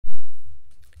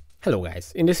Hello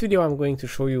guys, in this video I'm going to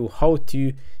show you how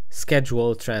to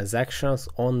schedule transactions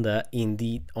on the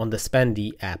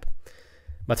Spendee app.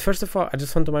 But first of all, I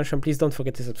just want to mention, please don't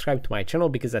forget to subscribe to my channel,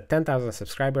 because at 10,000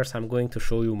 subscribers I'm going to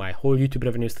show you my whole YouTube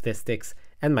revenue statistics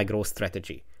and my growth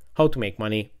strategy, how to make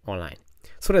money online.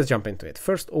 So let's jump into it.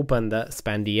 First, open the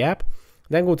Spendee app,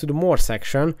 then go to the More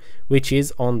section, which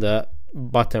is on the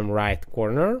bottom right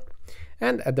corner,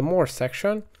 and at the More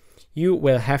section you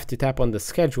will have to tap on the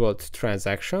scheduled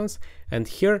transactions, and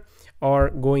here are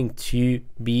going to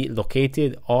be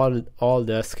located all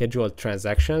the scheduled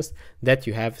transactions that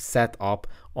you have set up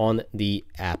on the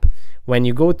app. When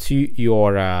you go to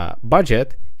your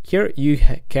budget, here you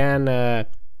can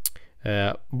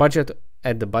budget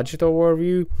at the budget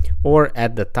overview, or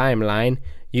at the timeline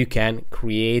you can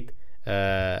create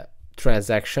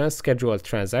transactions, scheduled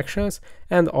transactions,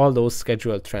 and all those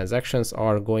scheduled transactions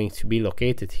are going to be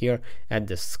located here at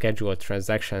the scheduled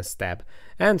transactions tab.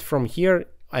 And from here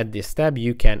at this tab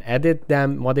you can edit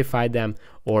them, modify them,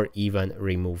 or even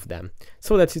remove them.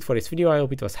 So that's it for this video. I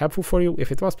hope it was helpful for you.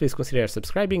 If it was, please consider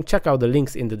subscribing. Check out the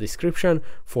links in the description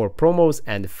for promos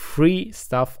and free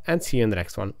stuff, and see you in the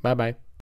next one. Bye bye.